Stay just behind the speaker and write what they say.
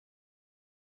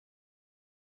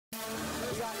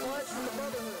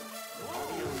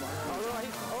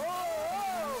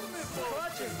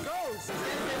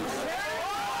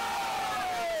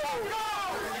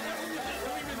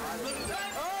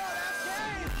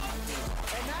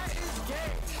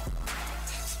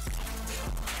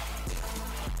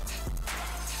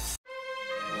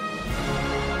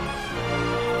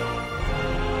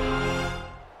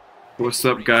What's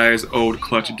up, guys? Old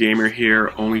Clutch Gamer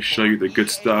here. Only show you the good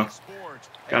stuff.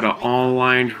 Got an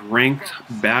online ranked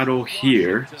battle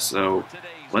here, so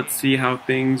let's see how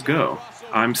things go.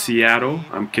 I'm Seattle.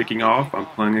 I'm kicking off. I'm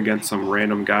playing against some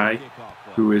random guy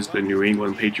who is the New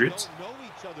England Patriots.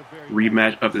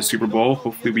 Rematch of the Super Bowl.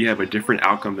 Hopefully we have a different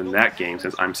outcome than that game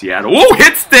since I'm Seattle. Oh,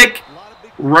 hit stick!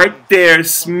 Right there,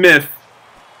 Smith.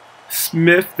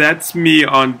 Smith, that's me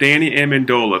on Danny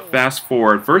Amendola. Fast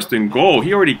forward, first and goal.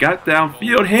 He already got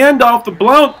downfield. Handoff to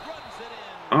Blount.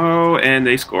 Oh, and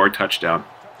they scored. Touchdown.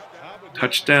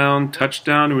 Touchdown,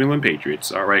 touchdown, New England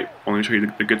Patriots. All right, only show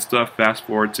you the good stuff. Fast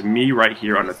forward to me right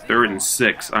here on a 3rd and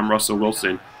 6. I'm Russell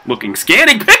Wilson, looking,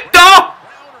 scanning, picked off!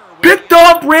 Picked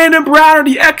off Brandon Browner,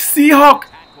 the ex-Seahawk.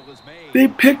 They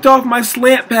picked off my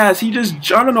slant pass. He just,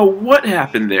 I don't know what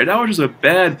happened there. That was just a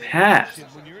bad pass.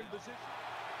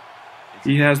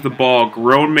 He has the ball,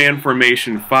 grown man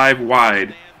formation, 5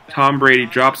 wide. Tom Brady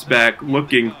drops back,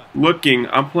 looking,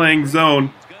 I'm playing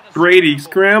zone. Brady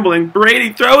scrambling,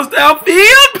 Brady throws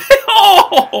downfield!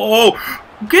 Oh,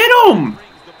 get him!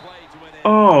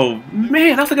 Oh,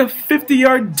 man, that's like a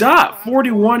 50-yard dot,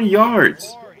 41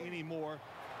 yards.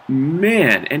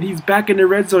 Man, and he's back in the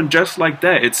red zone just like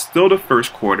that. It's still the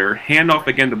first quarter. Handoff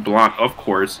again to Blount, of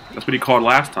course. That's what he called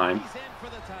last time.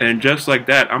 And just like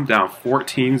that, I'm down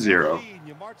 14-0.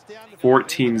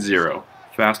 14-0.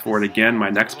 Fast forward again, my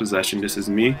next possession. This is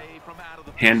me.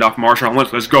 Handoff Marshawn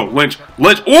Lynch. Let's go. Lynch.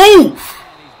 Ooh!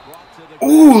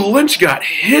 Ooh, Lynch got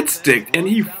hit sticked and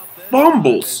he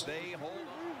fumbles.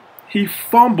 He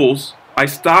fumbles. I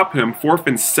stop him. 4th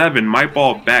and 7. My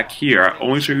ball back here. I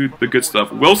only show you the good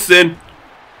stuff. Wilson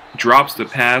drops the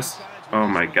pass. Oh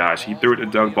my gosh. He threw it to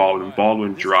Doug Baldwin.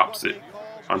 Baldwin drops it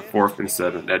on 4th and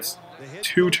 7. That's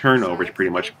 2 turnovers pretty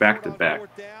much back to back.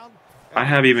 I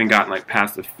haven't even gotten like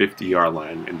past the 50-yard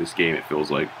line in this game, it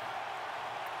feels like.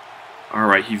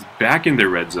 Alright, he's back in the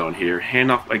red zone here.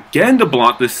 Handoff again to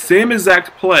Blount. The same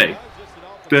exact play.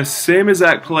 The same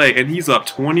exact play, and he's up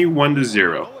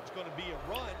 21-0.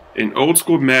 In old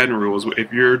school Madden rules,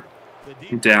 if you're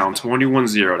down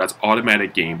 21-0, that's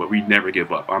automatic game, but we never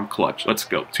give up. I'm clutch. Let's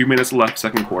go. 2 minutes left,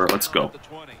 second quarter. Let's go.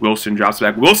 Wilson drops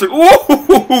back. Wilson.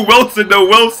 Ooh! Wilson to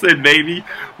Wilson, baby.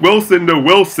 Wilson to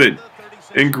Wilson.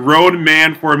 In grown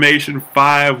man formation,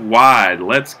 5 wide.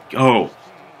 Let's go.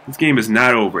 This game is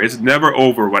not over. It's never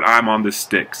over when I'm on the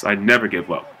sticks. I never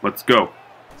give up. Let's go.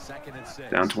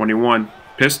 Down 21.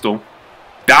 Pistol.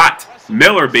 Dot.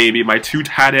 Miller, baby. My 2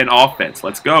 tight end offense.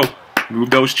 Let's go. Move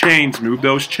those chains. Move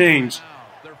those chains.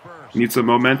 Need some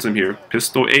momentum here.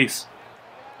 Pistol ace.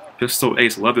 Pistol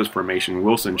ace. Love this formation.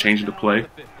 Wilson changing the play.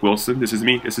 Wilson. This is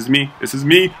me. This is me. This is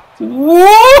me. Woo!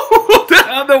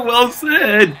 Down to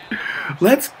Wilson.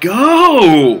 Let's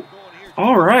go.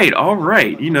 All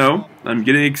right. You know, I'm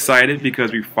getting excited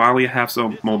because we finally have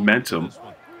some momentum.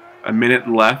 A minute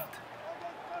left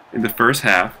in the first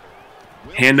half.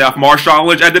 Handoff Marshawn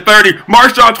Lynch at the 30.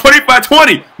 Marshawn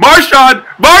 25-20.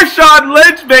 Marshawn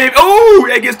Lynch, baby. Oh,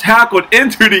 it gets tackled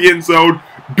into the end zone.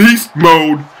 Beast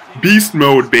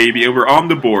mode, baby. And we're on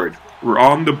the board.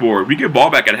 We get ball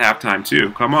back at halftime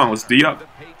too. Come on, let's D up.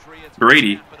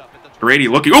 Brady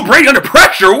looking. Oh, Brady under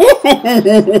pressure. Woo!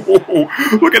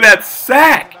 Look at that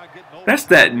sack. That's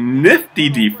that nifty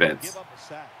defense.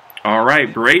 All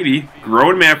right, Brady.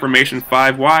 Grown man formation,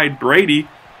 5 wide. Brady,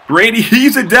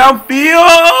 heaves it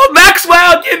downfield.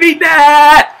 Maxwell, give me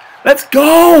that. Let's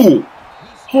go.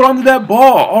 Hold on to that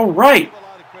ball. All right.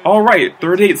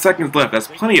 38 seconds left. That's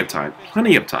plenty of time.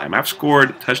 I've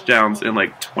scored touchdowns in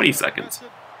like 20 seconds.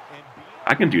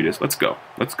 I can do this. Let's go.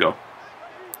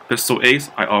 Pistol ace.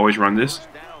 I always run this.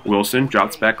 Wilson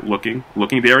drops back, looking.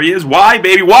 There he is. Why,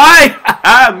 baby? Why?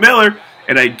 Miller.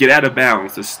 And I get out of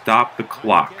bounds to stop the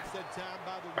clock.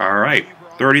 All right.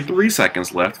 33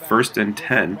 seconds left. 1st and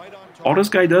 10. All this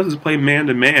guy does is play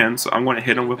man-to-man, so I'm going to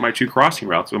hit him with my 2 crossing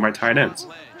routes with my tight ends.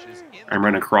 I'm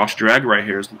running cross drag right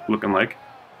here, is looking like.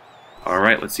 All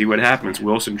right, let's see what happens.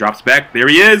 Wilson drops back. There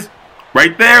he is.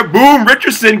 Right there. Boom.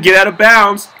 Richardson, get out of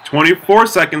bounds. 24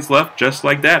 seconds left. Just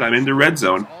like that. I'm in the red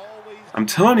zone. I'm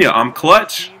telling you, I'm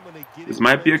clutch. This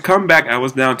might be a comeback. I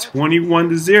was down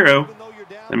 21-0.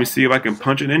 Let me see if I can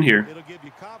punch it in here.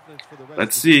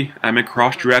 Let's see. I'm in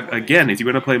cross drag again. Is he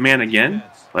going to play man again?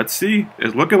 Let's see.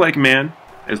 It's looking like man.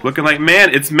 It's looking like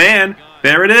man. It's man.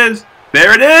 There it is.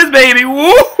 There it is, baby.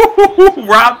 Woo!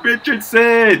 Rob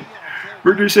Richardson.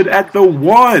 Richardson at the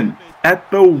 1.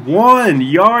 At the 1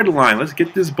 yard line. Let's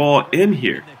get this ball in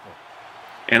here.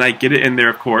 And I get it in there,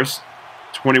 of course.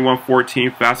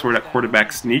 21-14. Fast forward at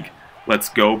quarterback sneak. Let's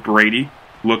go. Brady.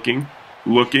 Looking.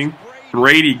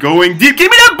 Brady going deep.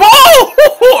 Give me that ball!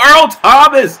 Earl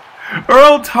Thomas.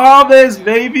 Earl Thomas,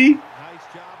 baby.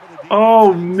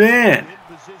 Oh, man.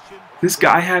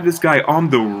 I had this guy on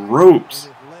the ropes.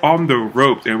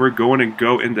 And we're going to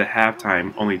go into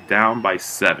halftime only down by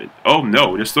 7. Oh,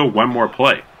 no. There's still one more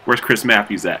play. Where's Chris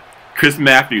Matthews at? Chris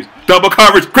Matthews. Double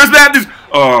coverage. Chris Matthews.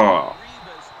 Oh.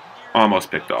 Almost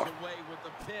picked off.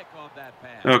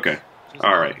 Okay.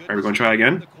 Alright. Are we going to try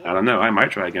again? I don't know. I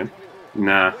might try again.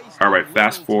 Nah. Alright.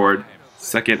 Fast forward.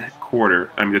 Second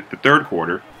quarter. I mean, the third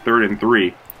quarter. 3rd and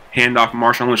 3. Handoff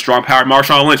Marshawn Lynch. Strong power.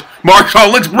 Marshawn Lynch.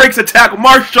 Marshawn Lynch breaks a tackle.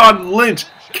 Marshawn Lynch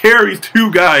carries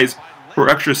 2 guys for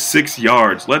extra 6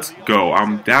 yards. Let's go.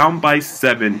 I'm down by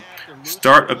 7.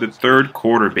 Start of the 3rd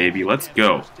quarter, baby. Let's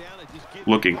go.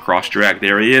 Looking. Cross drag.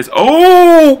 There he is.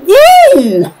 Oh!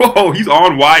 Woo! Oh, he's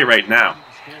on Y right now.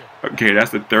 Okay, that's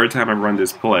the 3rd time I run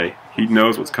this play. He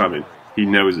knows what's coming. He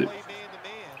knows it.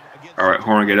 Alright,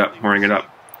 horning it up.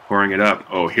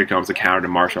 Oh, here comes the counter to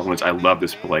Marshawn Lynch. I love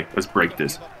this play. Let's break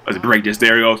this.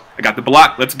 There he goes. I got the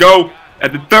block. Let's go.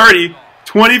 At the 30.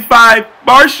 25.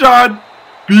 Marshawn.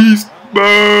 Beast mode.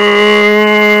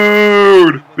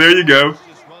 There you go.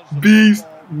 Beast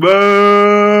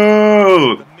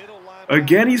mode.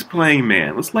 Again, he's playing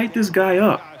man. Let's light this guy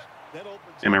up.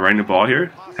 Am I running the ball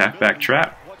here? Halfback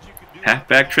trap.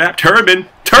 Turbin.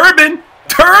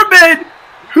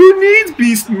 Who needs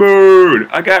beast mode?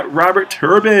 I got Robert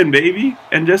Turbin, baby.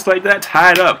 And just like that,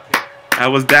 tied up. I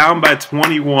was down by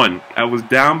 21.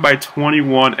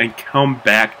 And come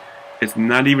back. It's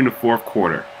not even the 4th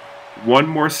quarter. One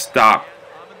more stop,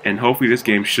 and hopefully this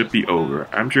game should be over.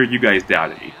 I'm sure you guys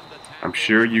doubted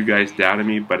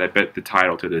me. But I bet the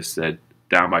title to this said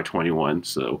down by 21,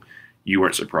 so you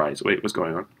weren't surprised. Wait, what's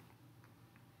going on?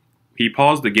 He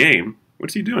paused the game.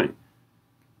 What's he doing?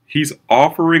 He's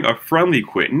offering a friendly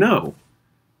quit. No.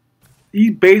 He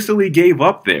basically gave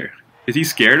up there. Is he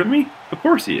scared of me? Of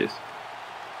course he is.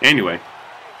 Anyway,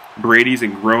 Brady's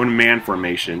in grown man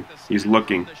formation. He's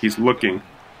looking.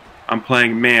 I'm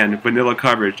playing man, vanilla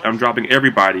coverage. I'm dropping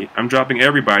everybody.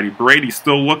 Brady's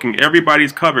still looking.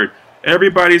 Everybody's covered.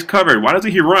 Why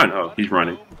doesn't he run? Oh, he's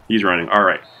running. All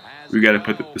right. We got to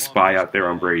put the spy out there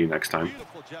on Brady next time.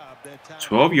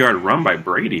 12-yard run by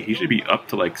Brady. He should be up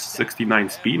to like 69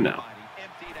 speed now.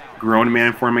 Grown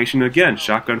man formation again.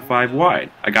 Shotgun 5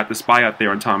 wide. I got the spy out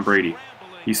there on Tom Brady.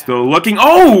 He's still looking.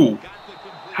 Oh!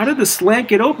 How did the slant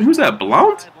get open? Who's that,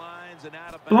 Blount?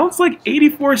 Blount's like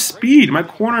 84 speed. My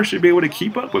corner should be able to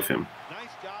keep up with him.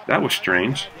 That was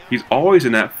strange. He's always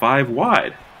in that 5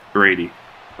 wide. Brady.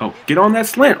 Oh, get on that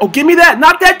slant. Oh, give me that.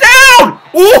 Knock that down.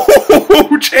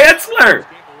 Ooh, Chancellor.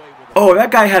 Oh,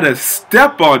 that guy had a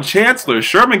step on Chancellor.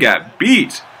 Sherman got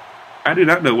beat. I did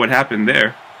not know what happened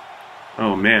there.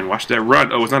 Oh, man. Watch that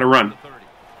run. Oh, it's not a run.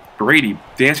 Brady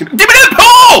dancing. Give me that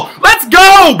ball. Let's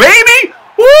go, baby.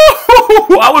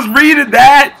 Woo! I was reading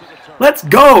that. Let's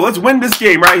go. Let's win this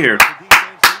game right here.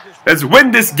 Let's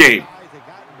win this game.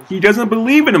 He doesn't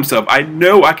believe in himself. I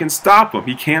know I can stop him.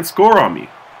 He can't score on me.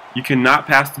 You cannot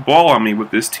pass the ball on me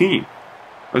with this team.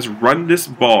 Let's run this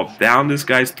ball down this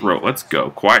guy's throat. Let's go.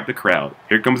 Quiet the crowd.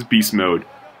 Here comes beast mode.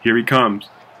 Here he comes.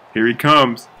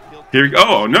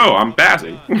 Oh, no. I'm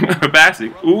passing.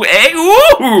 Ooh, hey,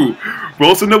 ooh.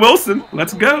 Wilson to Wilson.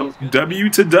 Let's go. W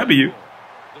to W.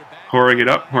 Whoring it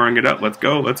up. Let's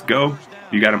go.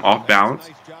 You got him off balance.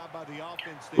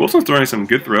 Wilson's throwing some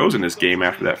good throws in this game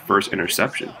after that first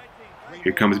interception.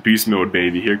 Here comes beast mode,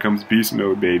 baby.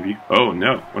 Oh,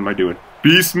 no. What am I doing?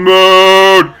 Beast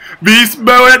mode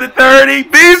at the 30.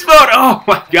 Beast mode. Oh,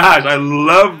 my gosh. I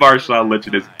love Marshawn Lynch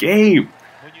in this game.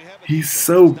 He's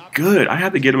so good. I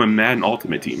have to get him a Madden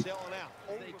Ultimate Team.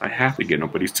 I have to get him,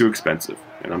 but he's too expensive,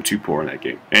 and I'm too poor in that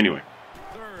game. Anyway,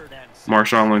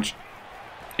 Marshawn Lynch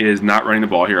is not running the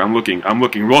ball here. I'm looking.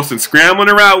 Wilson scrambling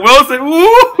around. Wilson.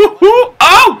 Ooh,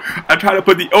 oh! I tried to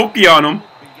put the Okie on him.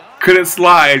 Couldn't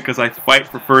slide because I fight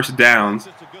for first downs.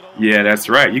 Yeah, that's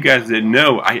right. You guys didn't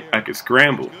know I could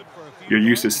scramble. You're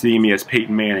used to seeing me as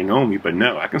Peyton Manning only, but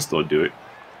no, I can still do it.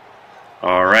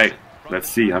 All right. Let's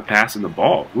see. I'm passing the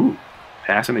ball. Ooh.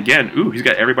 Passing again. Ooh, he's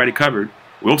got everybody covered.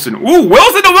 Wilson. Ooh,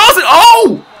 Wilson to Wilson.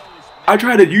 Oh! I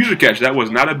tried to user catch. That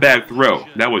was not a bad throw.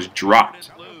 That was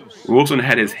dropped. Wilson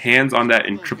had his hands on that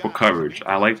in triple coverage.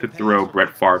 I like to throw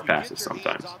Brett Favre passes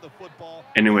sometimes.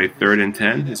 Anyway, 3rd and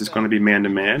 10. Is this going to be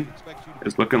man-to-man?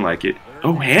 It's looking like it.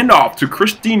 Oh, handoff to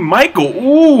Christine Michael.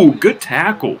 Ooh, good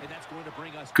tackle.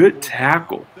 Good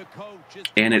tackle.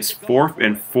 And it's 4th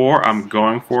and 4. I'm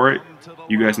going for it.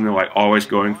 You guys know I always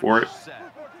going for it.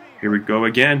 Here we go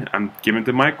again. I'm giving it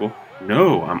to Michael.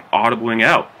 No, I'm audibling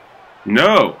out.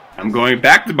 No, I'm going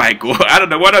back to Michael. I don't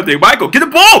know what I'm doing. Michael, get the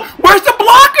ball. Where's the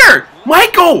blocker?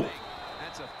 Michael,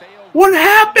 what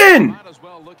happened?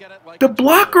 The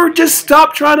blocker just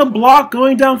stopped trying to block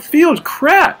going downfield.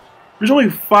 Crap. There's only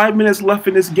 5 minutes left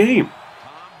in this game.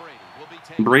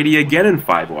 Brady again in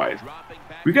 5 wide.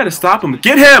 We got to stop him.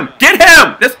 Get him. Get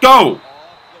him. Let's go.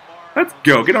 Let's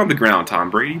go. Get on the ground, Tom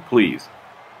Brady, please.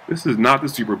 This is not the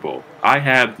Super Bowl. I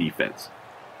have defense.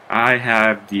 I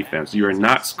have defense. You are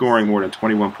not scoring more than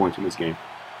 21 points in this game.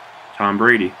 Tom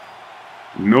Brady,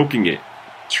 milking it.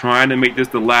 Trying to make this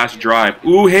the last drive.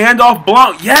 Ooh, handoff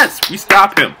Blount. Yes, we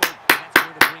stop him.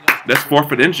 That's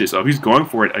 4th and inches, so he's going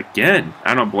for it again.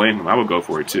 I don't blame him. I would go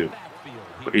for it too.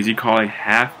 But is he calling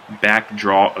half-back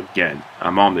draw again?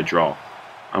 I'm on the draw.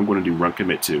 I'm going to do run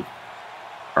commit too.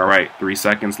 All right, 3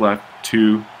 seconds left.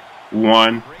 2,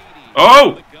 1.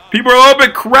 Oh, people are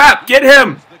open. Crap, get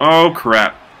him. Oh,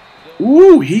 crap.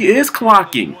 Ooh, he is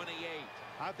clocking.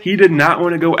 He did not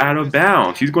want to go out of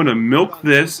bounds. He's going to milk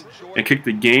this and kick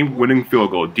the game-winning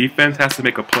field goal. Defense has to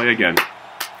make a play again.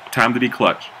 Time to be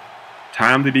clutch.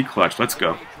 Time to be clutch. Let's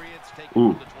go.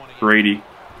 Ooh, Brady.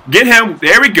 Get him.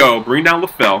 There we go. Bring down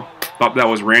LaFell. Thought that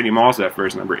was Randy Moss at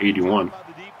first, number 81.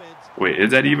 Wait,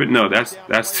 is that even? No,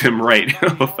 that's Tim Wright.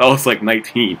 LaFell's like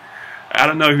 19. I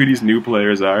don't know who these new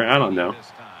players are. I don't know.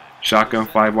 Shotgun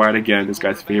 5 wide again. This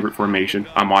guy's favorite formation.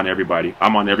 I'm on everybody.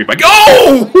 I'm on everybody.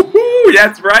 Oh!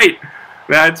 That's right.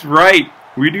 That's right.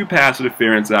 We do pass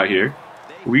interference out here.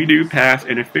 We do pass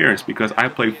interference because I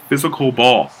play physical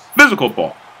ball. Physical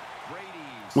ball.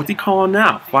 What's he calling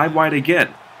now? 5 wide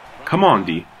again. Come on,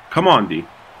 D. Come on, D.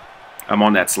 I'm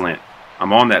on that slant.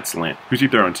 I'm on that slant. Who's he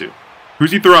throwing to?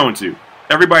 Who's he throwing to?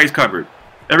 Everybody's covered.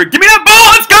 Give me that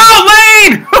ball. Let's go,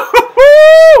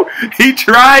 Lane. He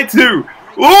tried to.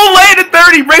 Ooh, Lane at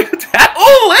 30. Break the tap.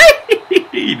 Ooh,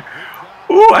 Lane.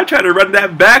 Ooh, I tried to run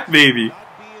that back, baby.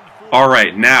 All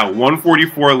right, now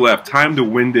 1:44 left. Time to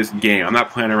win this game. I'm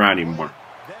not playing around anymore.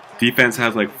 Defense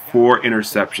has like 4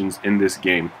 interceptions in this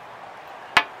game.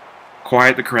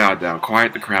 Quiet the crowd down.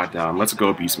 Quiet the crowd down. Let's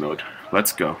go beast mode.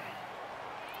 Let's go.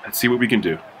 Let's see what we can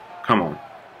do. Come on.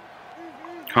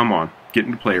 Come on. Get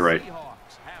into play right.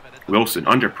 Wilson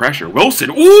under pressure.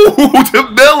 Wilson. Ooh, to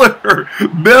Miller.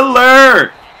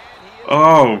 Miller.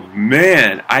 Oh,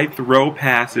 man. I throw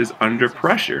passes under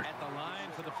pressure.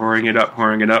 Pouring it up,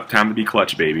 pouring it up. Time to be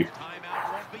clutch, baby.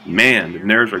 Man, the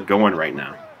nerves are going right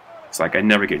now. It's like I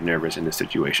never get nervous in this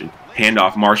situation.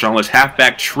 Handoff, Marshawn. Let's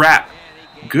halfback trap.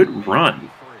 Good run.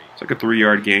 It's like a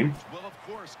 3-yard game.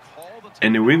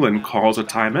 And New England calls a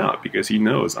timeout because he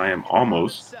knows I am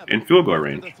almost in field goal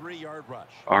range.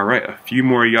 All right, a few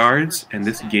more yards, and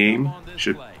this game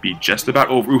should be just about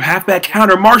over. Ooh, halfback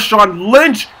counter, Marshawn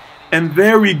Lynch. And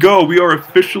there we go. We are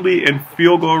officially in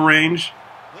field goal range.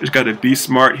 Just got to be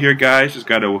smart here, guys. Just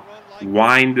got to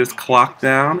wind this clock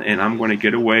down, and I'm going to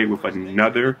get away with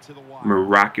another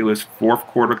miraculous 4th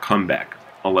quarter comeback.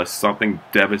 Unless something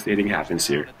devastating happens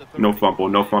here. No fumble,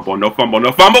 no fumble, no fumble,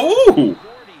 no fumble. Ooh!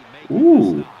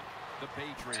 Ooh.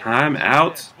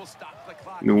 Timeout.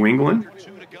 New England.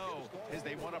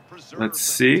 Let's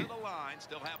see.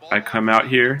 I come out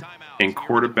here and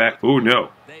quarterback. Ooh, no.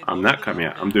 I'm not coming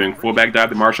out. I'm doing fullback dive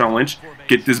to Marshawn Lynch.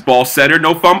 Get this ball centered.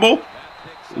 No fumble.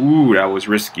 Ooh, that was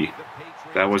risky.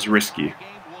 That was risky.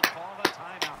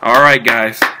 All right,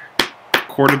 guys.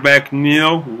 Quarterback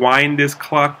kneel. Wind this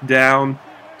clock down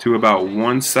to about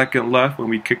 1 second left when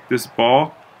we kick this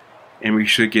ball. And we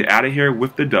should get out of here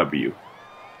with the W.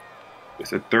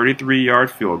 It's a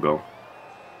 33-yard field goal.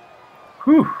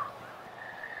 Whew.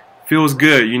 Feels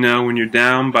good, you know, when you're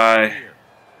down by,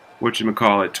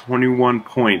 21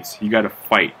 points. You got to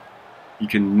fight. You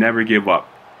can never give up.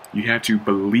 You have to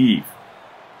believe.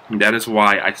 And that is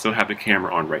why I still have the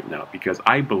camera on right now, because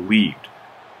I believed.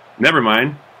 Never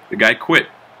mind, the guy quit.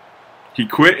 He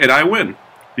quit and I win,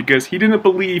 because he didn't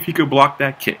believe he could block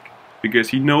that kick, because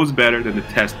he knows better than to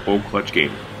test Old Clutch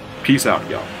Gamer. Peace out,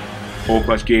 y'all. Old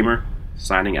Clutch Gamer,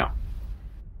 signing out.